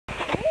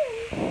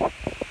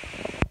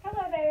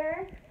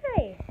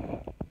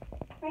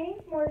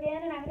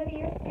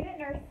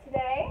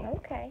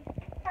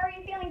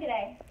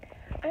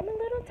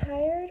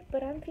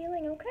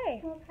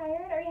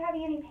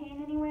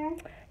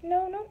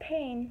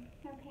pain.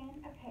 No pain?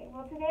 Okay.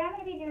 Well, today I'm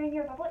going to be doing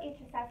your bubble H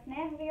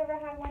assessment. Have you ever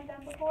had one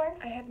done before?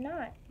 I have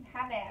not. You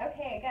haven't?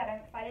 Okay, good.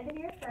 I'm excited to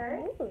be your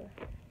first. Ooh.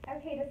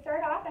 Okay, to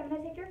start off, I'm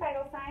going to take your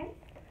vital signs.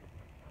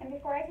 And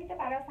before I take the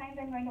vital signs,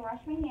 I'm going to wash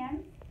my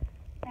hands.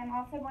 And I'm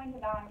also going to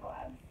don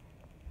gloves.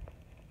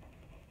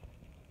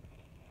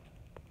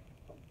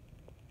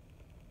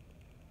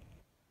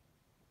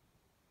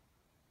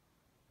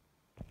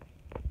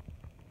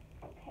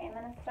 Okay, I'm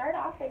going to start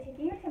off by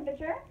taking your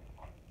temperature.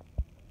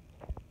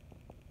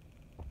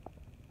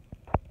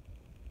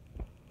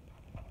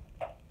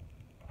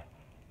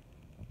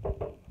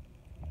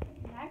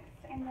 Next,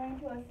 I'm going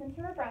to listen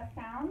to her breath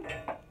sounds.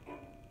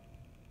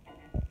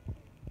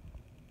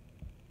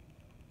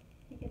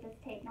 You could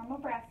just take normal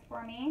breaths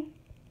for me.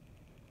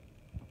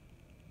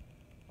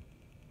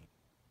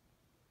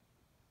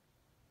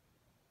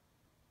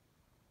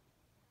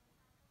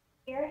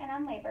 Here and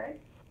unlabored.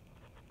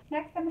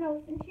 Next, I'm going to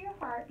listen to your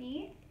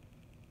heartbeat.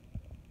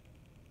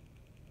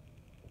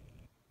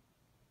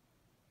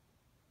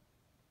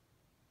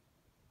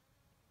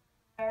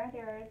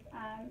 There's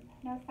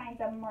no signs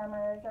of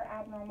murmurs or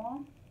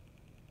abnormal.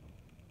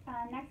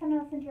 Next, I'm going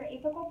to listen to your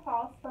apical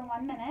pulse for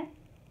 1 minute.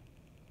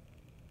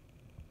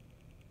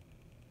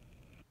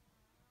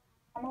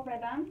 Normal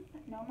rhythms,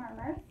 no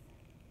murmurs.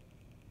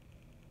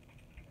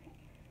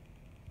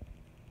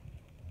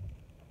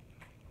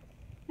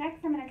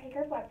 Next, I'm going to take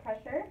her blood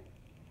pressure.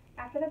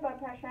 After the blood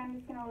pressure, I'm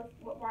just going to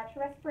watch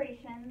her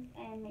respirations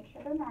and make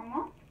sure they're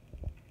normal.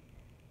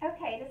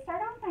 Okay, to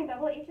start off my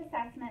double H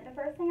assessment, the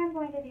first thing I'm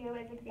going to do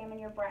is examine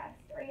your breast.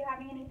 Are you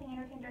having any pain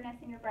or tenderness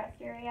in your breast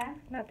area?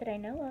 Not that I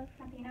know of.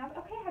 Not that you know of.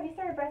 Okay, have you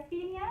started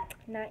breastfeeding yet?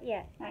 Not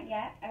yet. Not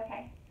yet?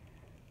 Okay.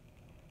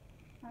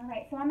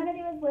 Alright, so what I'm going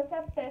to do is lift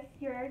up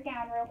your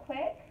gown real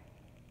quick.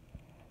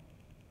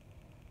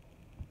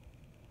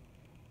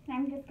 And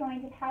I'm just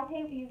going to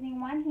palpate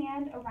using one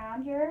hand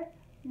around your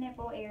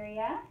nipple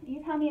area.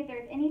 You tell me if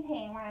there's any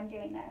pain while I'm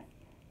doing this.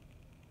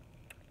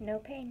 No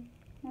pain.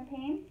 No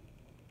pain?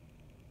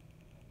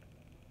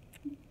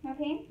 No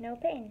pain? No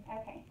pain.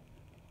 Okay.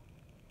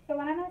 So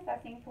what I'm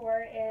assessing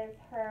for is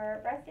her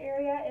breast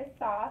area is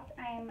soft.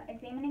 I'm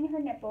examining her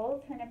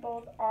nipples. Her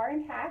nipples are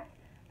intact.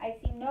 I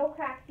see no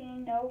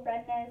cracking, no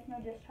redness, no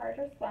discharge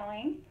or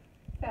swelling.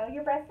 So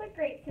your breasts look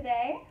great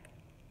today.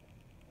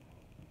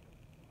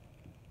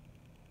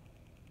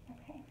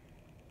 Okay.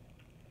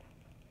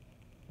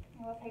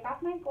 I will take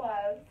off my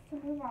gloves to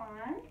move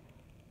on.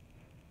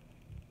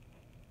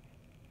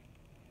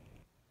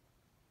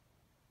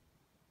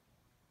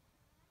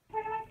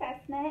 Part of my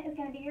assessment is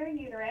going to be your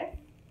uterus.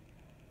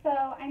 So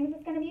I'm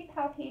just going to be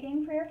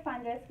palpating for your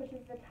fundus, which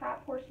is the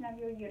top portion of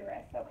your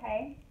uterus,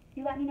 okay?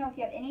 You let me know if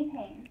you have any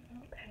pain.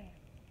 Okay.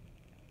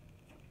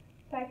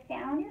 So I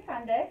found your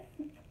fundus.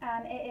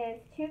 It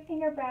is 2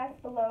 finger breadths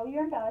below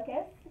your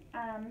umbilicus.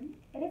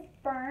 It is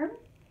firm.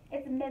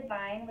 It's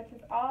midline, which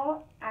is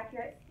all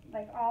accurate,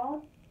 like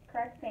all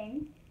correct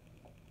things.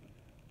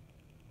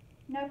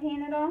 No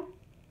pain at all?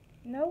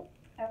 Nope.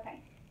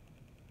 Okay.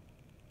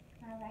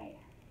 All right.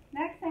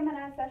 Next, I'm going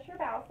to assess your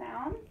bowel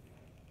sounds.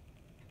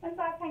 When's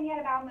the last time you had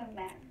a bowel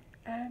movement?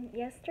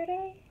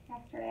 Yesterday?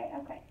 Yesterday,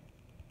 okay.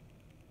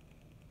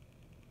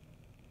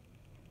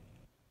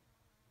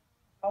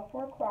 All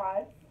 4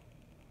 quads.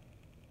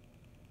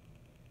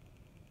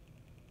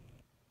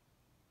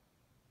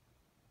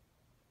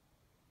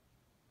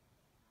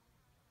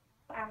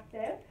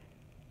 Active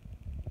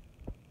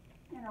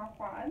in all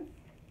quads.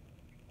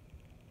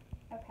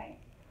 Okay.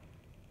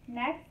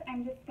 Next,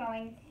 I'm just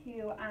going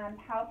to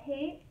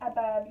palpate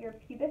above your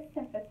pubis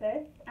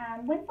symphysis.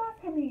 When's the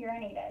last time you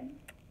urinated?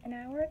 An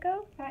hour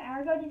ago? About an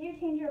hour ago. Did you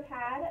change your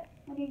pad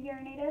when you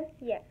urinated?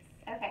 Yes.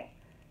 Okay.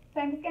 So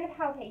I'm just going to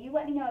palpate. You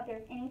let me know if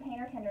there's any pain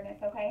or tenderness,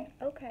 okay?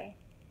 Okay.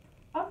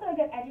 Also, a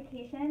good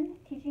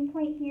teaching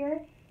point here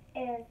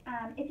is,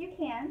 if you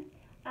can,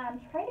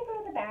 try to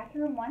go to the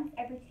bathroom once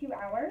every 2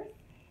 hours.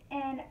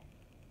 And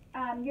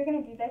you're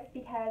going to do this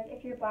because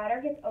if your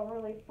bladder gets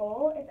overly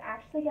full, it's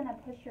actually going to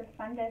push your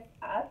fundus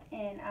up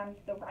and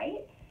to the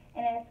right.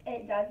 And if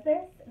it does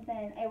this,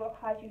 then it will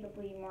cause you to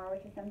bleed more,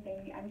 which is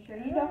something I'm sure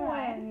you don't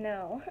want.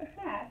 No.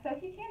 Yeah, so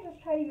if you can,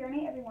 just try to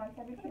urinate every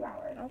 2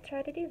 hours. I'll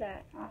try to do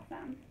that.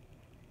 Awesome.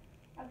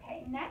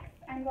 Okay, next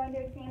I'm going to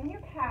examine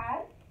your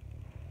pad.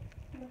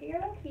 Look at your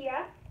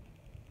lochia.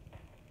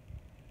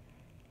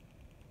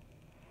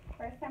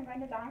 First, I'm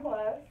going to don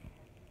gloves.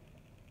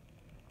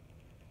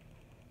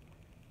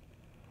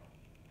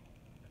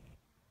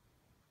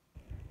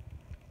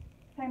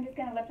 So I'm just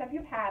going to lift up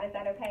your pad. Is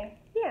that okay?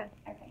 Yeah.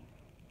 Okay.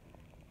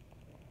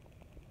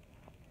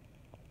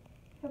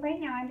 So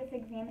right now I'm just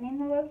examining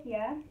the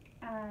lochia.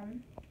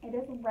 It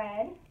is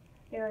red.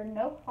 There are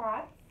no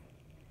clots.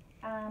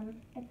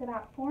 It's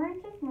about 4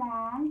 inches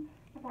long,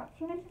 about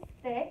 2 inches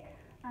thick,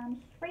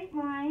 straight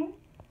line.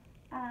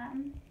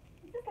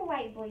 It's just a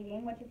light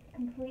bleeding, which is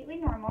completely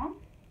normal.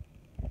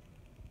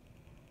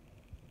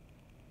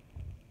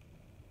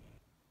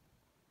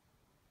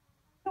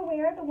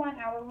 Aware of the 1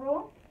 hour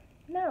rule?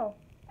 No.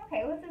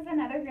 Okay, well, this is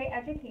another great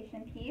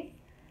education piece.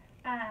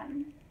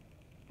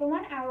 The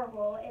 1 hour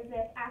rule is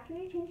if after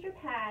you change your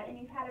pad and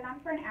you've had it on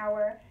for an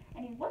hour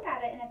and you look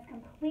at it and it's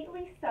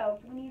completely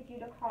soaked, we need you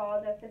to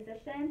call the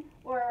physician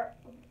or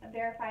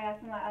verify us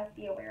and let us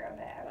be aware of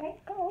it,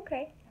 okay? Oh,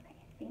 okay. Okay,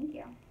 thank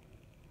you.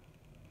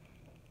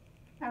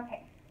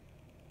 Okay.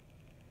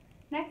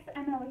 Next,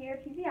 I'm going to look at your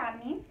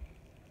episiotomy.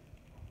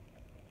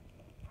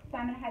 So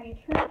I'm going to have you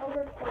turn it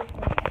over towards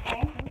me,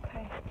 okay?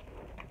 Okay.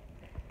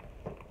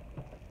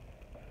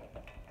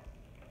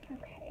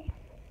 Okay.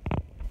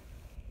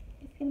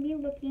 Just going to be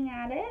looking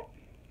at it.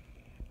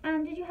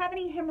 Did you have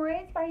any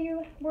hemorrhoids while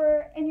you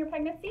were in your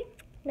pregnancy?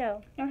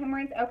 No. No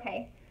hemorrhoids?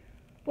 Okay.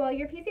 Well,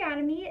 your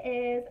episiotomy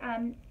is,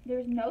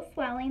 there's no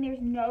swelling,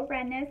 there's no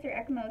redness or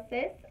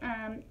ecchymosis.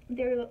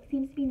 There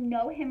seems to be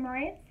no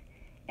hemorrhoids.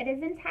 It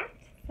is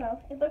intact, so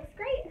it looks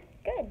great.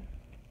 Good.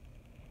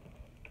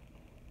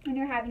 And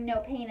you're having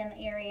no pain in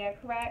the area,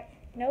 correct?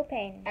 No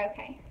pain.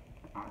 Okay.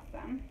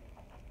 Awesome.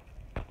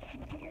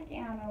 Put your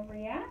gown over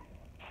you.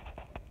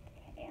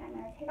 Okay, and I'm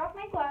going to take off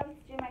my gloves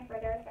to do my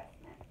further assessment.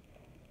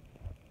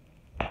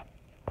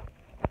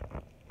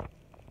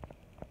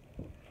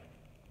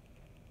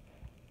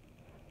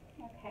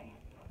 Okay.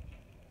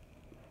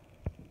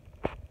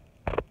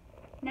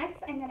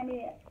 Next, I'm going to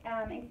be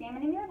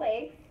examining your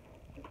legs.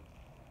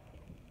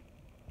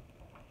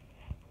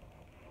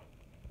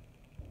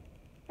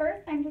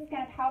 First, I'm just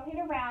going to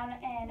palpate around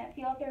and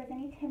feel if there's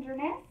any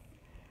tenderness.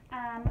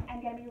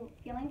 I'm going to be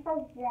feeling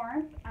for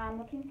warmth,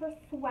 looking for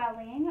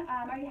swelling.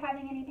 Are you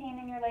having any pain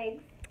in your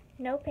legs?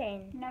 No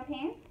pain. No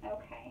pain?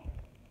 Okay.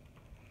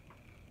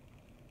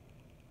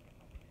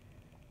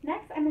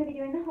 Next, I'm going to be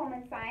doing the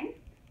Holman sign.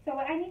 So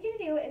what I need you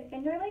to do is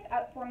bend your leg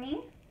up for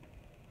me,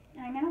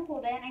 and I'm going to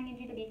hold it, and I need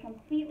you to be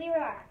completely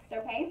relaxed,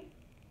 okay?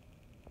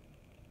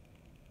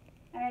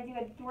 I'm going to do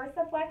a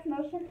dorsiflex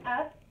motion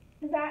up.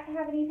 Does that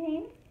have any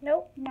pain?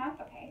 Nope. No?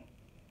 Okay.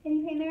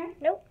 Any pain there?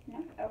 Nope.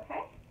 No? Okay.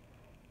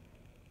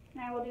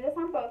 And I will do this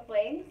on both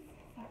legs.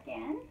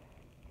 Again.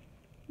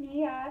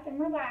 Knee up and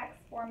relax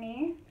for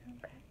me.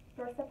 Okay.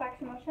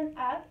 Dorsiflex motion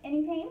up.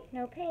 Any pain?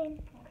 No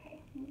pain. Okay.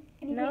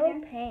 Any No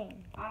pain there?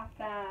 pain.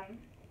 Awesome.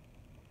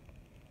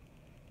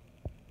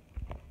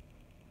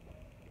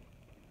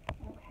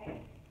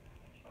 Okay.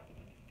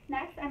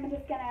 Next, I'm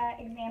just going to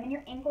examine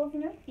your ankles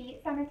and your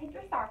feet. So I'm going to take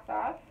your socks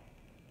off.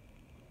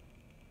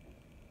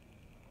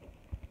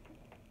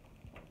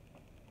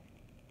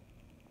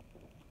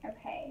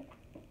 Okay.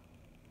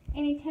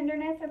 Any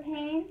tenderness or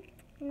pain?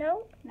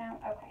 Nope. No?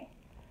 Okay.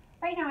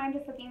 Right now I'm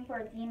just looking for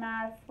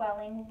edema,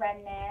 swelling,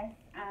 redness.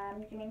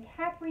 I'm doing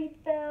cap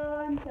refill.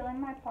 I'm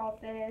feeling my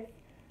pulses.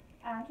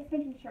 Just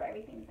making sure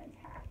everything's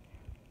intact.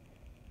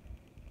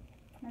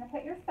 I'm going to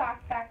put your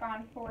socks back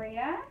on for you.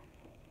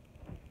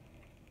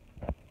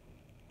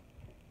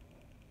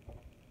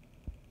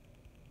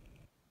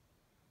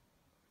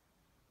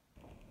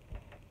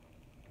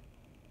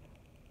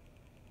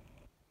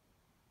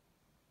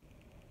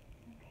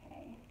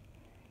 Okay.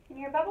 And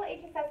your bubble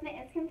H assessment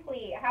is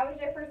complete. How was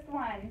your first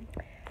one?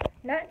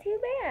 Not too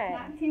bad.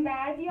 Not too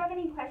bad. Do you have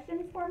any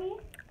questions for me?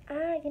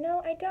 I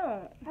don't.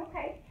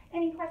 Okay.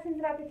 Any questions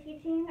about the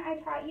teaching I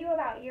taught you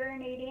about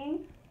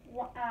urinating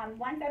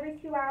once every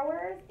 2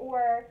 hours,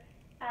 or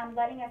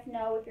letting us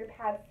know if your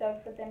pad's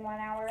soaked within 1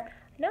 hour?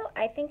 No,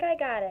 I think I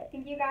got it.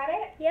 Think you got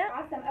it? Yep.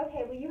 Awesome.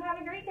 Okay, well, you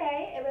have a great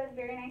day. It was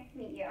very nice to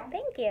meet you.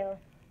 Thank you.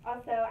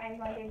 Also, I'm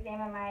going to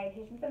examine my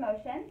patient's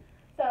emotion.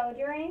 So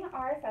during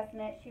our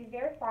assessment, she was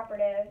very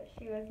cooperative.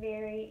 She was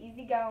very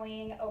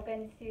easygoing,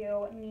 open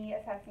to me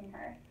assessing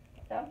her.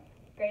 So,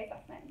 great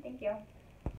assessment. Thank you.